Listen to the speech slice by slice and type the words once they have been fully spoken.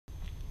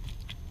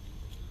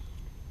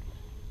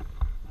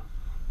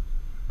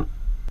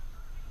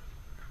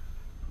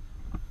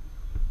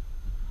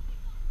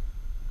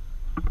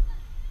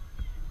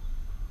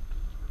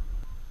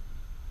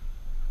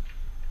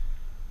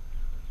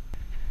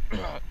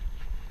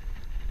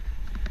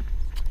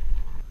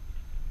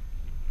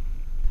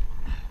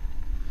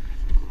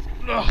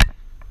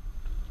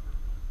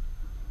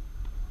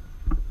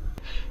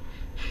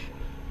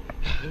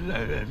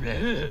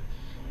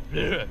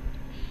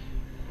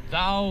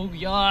Thou,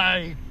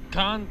 I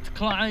can't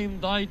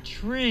climb thy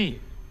tree.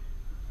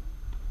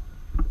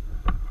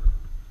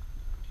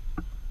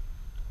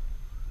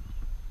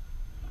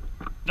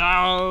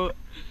 Thou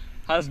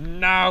hast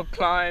now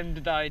climbed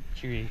thy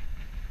tree.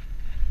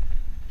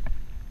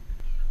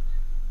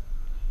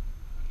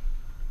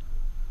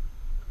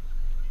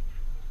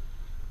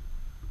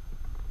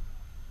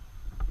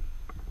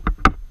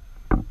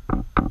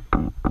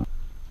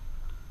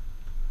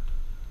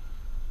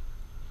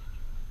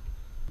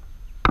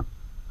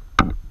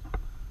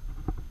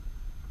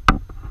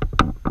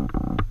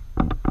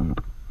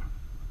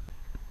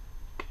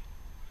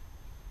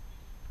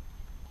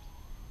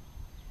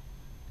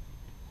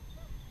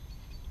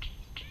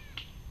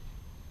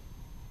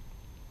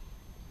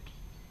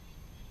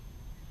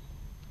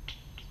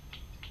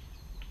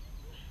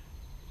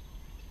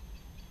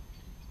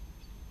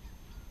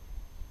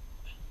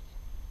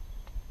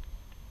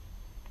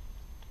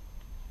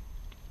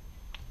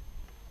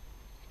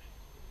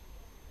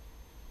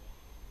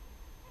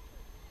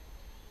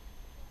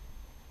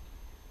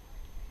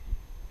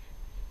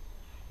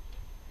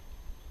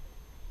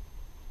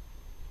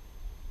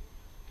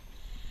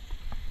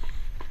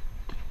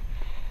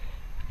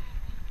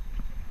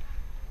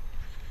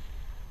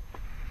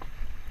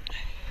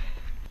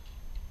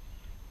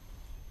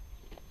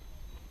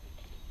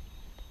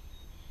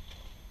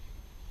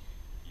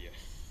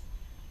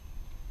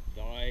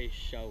 I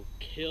shall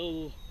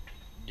kill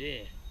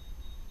deer.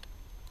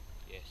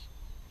 Yes.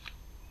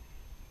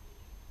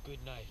 Good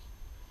knife.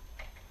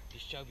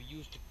 This shall be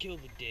used to kill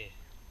the deer.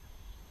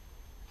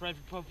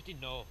 Private property?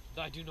 No,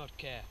 I do not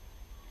care.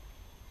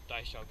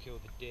 I shall kill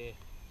the deer.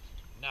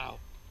 Now,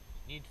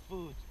 need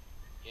food.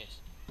 Yes,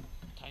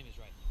 time is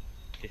right.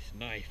 This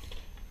knife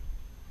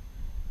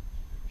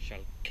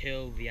shall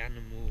kill the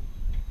animal.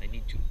 I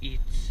need to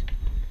eat.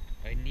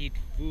 I need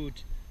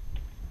food.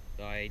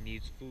 Thy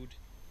needs food.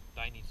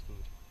 Thy needs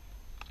food.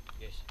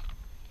 Yes,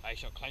 I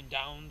shall climb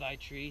down thy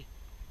tree,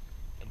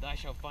 and I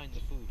shall find the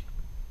food.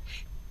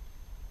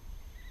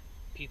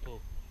 People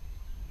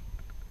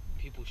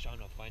shall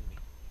not find me.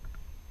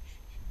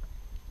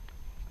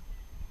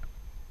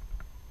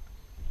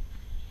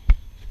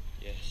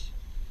 Yes.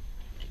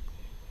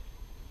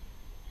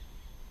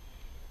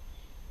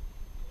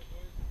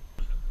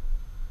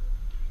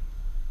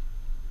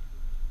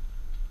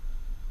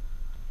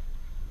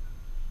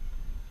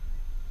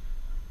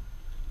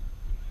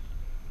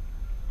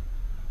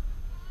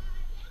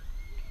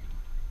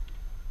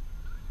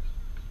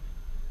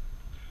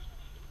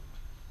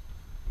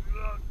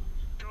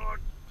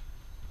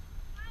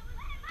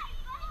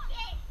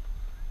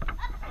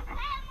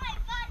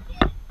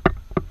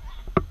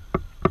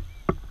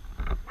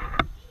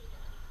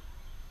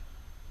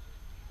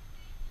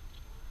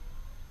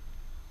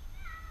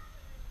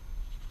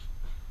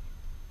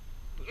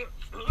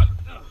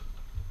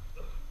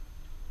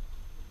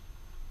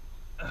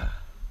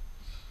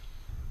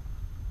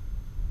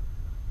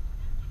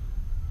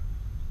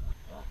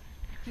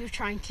 You're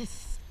trying to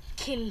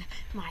kill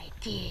my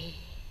deer.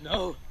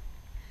 No,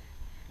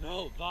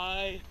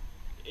 thy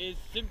is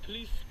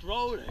simply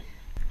strolling.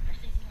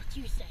 That is what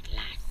you said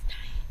last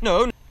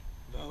time.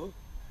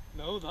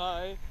 No,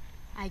 thy.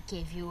 I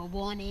gave you a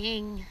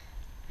warning.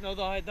 No,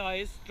 thy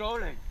is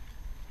strolling.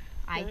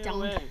 I Stay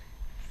don't. Away.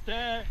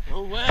 Stay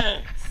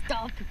away.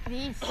 Stop,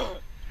 please.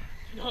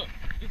 No,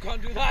 you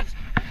can't do that.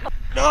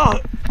 No.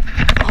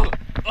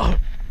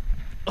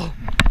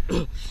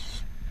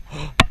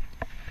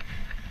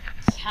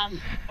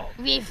 Come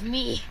with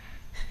me.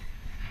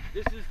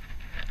 This is.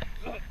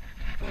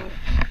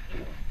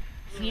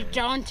 If you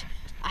don't,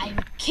 I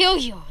will kill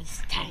you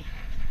this time.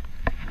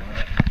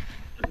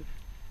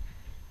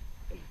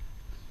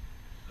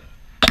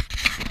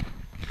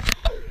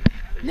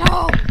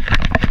 No!